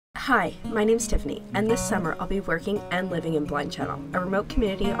Hi, my name's Tiffany, and this summer I'll be working and living in Blind Channel, a remote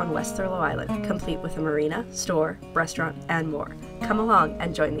community on West Thurlow Island, complete with a marina, store, restaurant, and more. Come along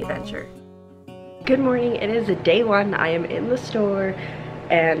and join the adventure. Good morning, it is day one. I am in the store,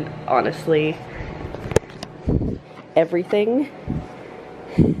 and honestly, everything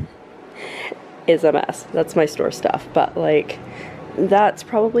is a mess. That's my store stuff, but like, that's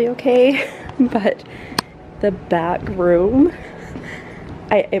probably okay. But the back room,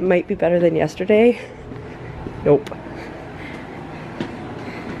 it might be better than yesterday. Nope.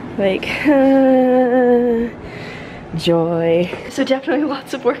 Like, joy. So definitely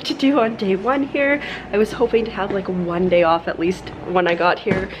lots of work to do on day one here. I was hoping to have like one day off at least when I got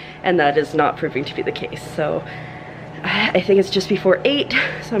here, and that is not proving to be the case. So I think it's just before 8,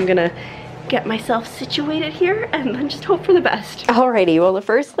 so I'm gonna get myself situated here and then just hope for the best. Alrighty, well the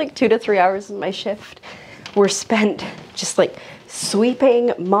first like 2 to 3 hours of my shift were spent just like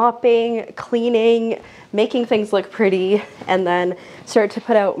sweeping, mopping, cleaning, making things look pretty, and then start to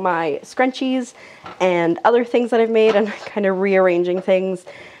put out my scrunchies and other things that I've made and kind of rearranging things.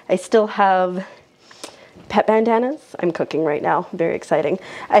 I still have pet bandanas. I'm cooking right now, very exciting.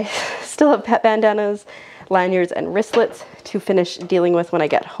 I still have pet bandanas, lanyards, and wristlets to finish dealing with when I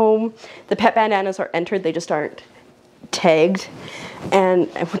get home. The pet bandanas are entered, they just aren't tagged. And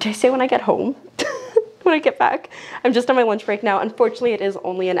what did I say when I get home? When I get back. I'm just on my lunch break now. Unfortunately, it is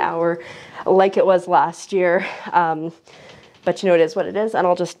only an hour like it was last year. But you know, it is what it is, and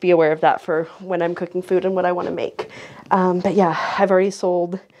I'll just be aware of that for when I'm cooking food and what I want to make. But yeah, I've already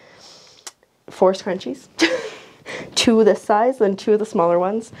sold 4 scrunchies. 2 this size, then 2 of the smaller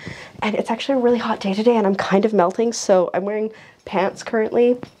ones. And it's actually a really hot day today, and I'm kind of melting, so I'm wearing pants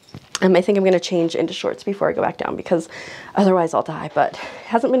currently. I think I'm going to change into shorts before I go back down because otherwise I'll die. But it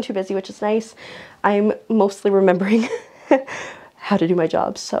hasn't been too busy, which is nice. I'm mostly remembering how to do my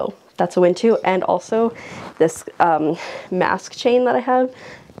job, so that's a win too. And also this mask chain that I have,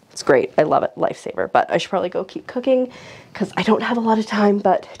 it's great. I love it, lifesaver. But I should probably go keep cooking because I don't have a lot of time,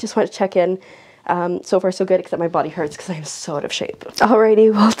 but just want to check in. So far so good, except my body hurts because I am so out of shape.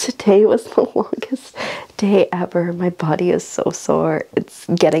 Alrighty, well today was the longest day ever. My body is so sore. It's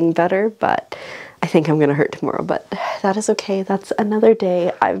getting better, but I think I'm gonna hurt tomorrow, but that is okay. That's another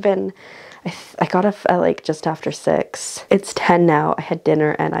day. I got up at like just after 6. It's 10 now. I had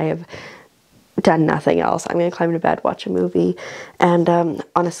dinner and I have done nothing else. I'm gonna climb into bed, watch a movie, and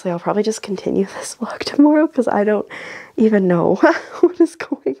honestly I'll probably just continue this vlog tomorrow because I don't even know what is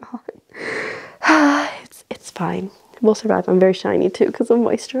going on. It's fine. We'll survive. I'm very shiny too because of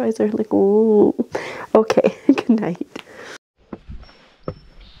moisturizer. Like, ooh. Okay, good night.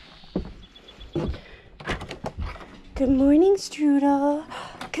 Good morning, Strudel.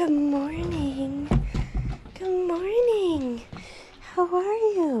 Good morning. Good morning. How are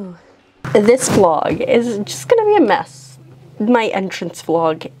you? This vlog is just gonna be a mess. My entrance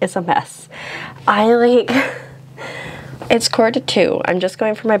vlog is a mess. It's 1:45. I'm just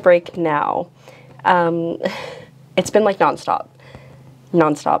going for my break now. It's been like nonstop.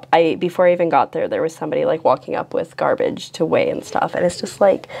 Before I even got there was somebody like walking up with garbage to weigh and stuff, and it's just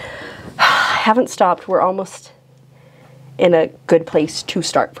like, I haven't stopped. We're almost in a good place to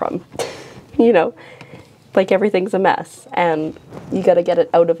start from, you know, like everything's a mess, and you gotta get it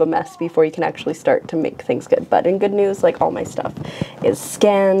out of a mess before you can actually start to make things good. But in good news, like all my stuff is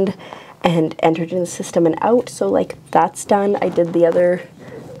scanned and entered in the system and out, so like that's done. I did the other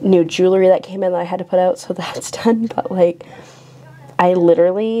new jewelry that came in that I had to put out, so that's done. But like, I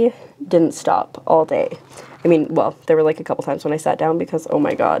literally didn't stop all day. I mean, well, there were like a couple times when I sat down because, oh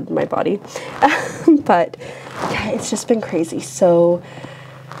my god, my body. But yeah, it's just been crazy. So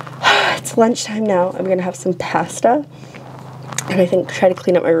it's lunchtime now. I'm gonna have some pasta and I think try to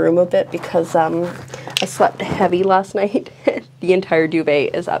clean up my room a bit because I slept heavy last night. The entire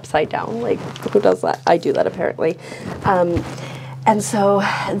duvet is upside down. Like, who does that? I do that apparently. And so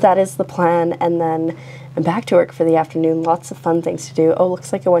that is the plan, and then I'm back to work for the afternoon. Lots of fun things to do. Oh,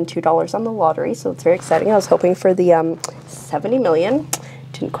 looks like I won $2 on the lottery, so it's very exciting. I was hoping for the 70 million.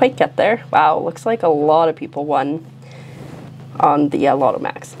 Didn't quite get there. Wow, looks like a lot of people won on the Lotto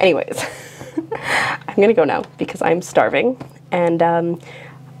Max. Anyways, I'm gonna go now because I'm starving, and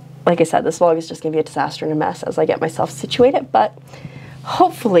like I said, this vlog is just gonna be a disaster and a mess as I get myself situated, but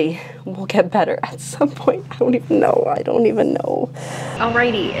hopefully we'll get better at some point. I don't even know.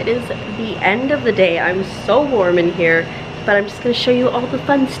 Alrighty, it is the end of the day. I'm so warm in here, but I'm just gonna show you all the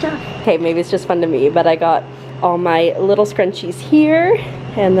fun stuff. Okay, maybe it's just fun to me, but I got all my little scrunchies here,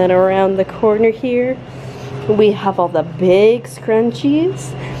 and then around the corner here we have all the big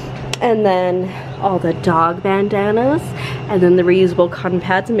scrunchies, and then all the dog bandanas, and then the reusable cotton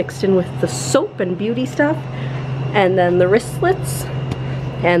pads mixed in with the soap and beauty stuff, and then the wristlets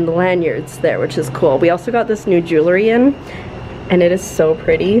and the lanyards there, which is cool. We also got this new jewelry in, and it is so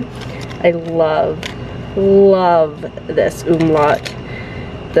pretty. I love this umlaut,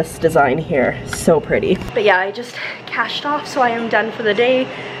 this design here, so pretty. But yeah, I just cashed off, so I am done for the day.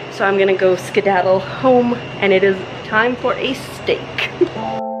 So I'm gonna go skedaddle home, and it is time for a steak.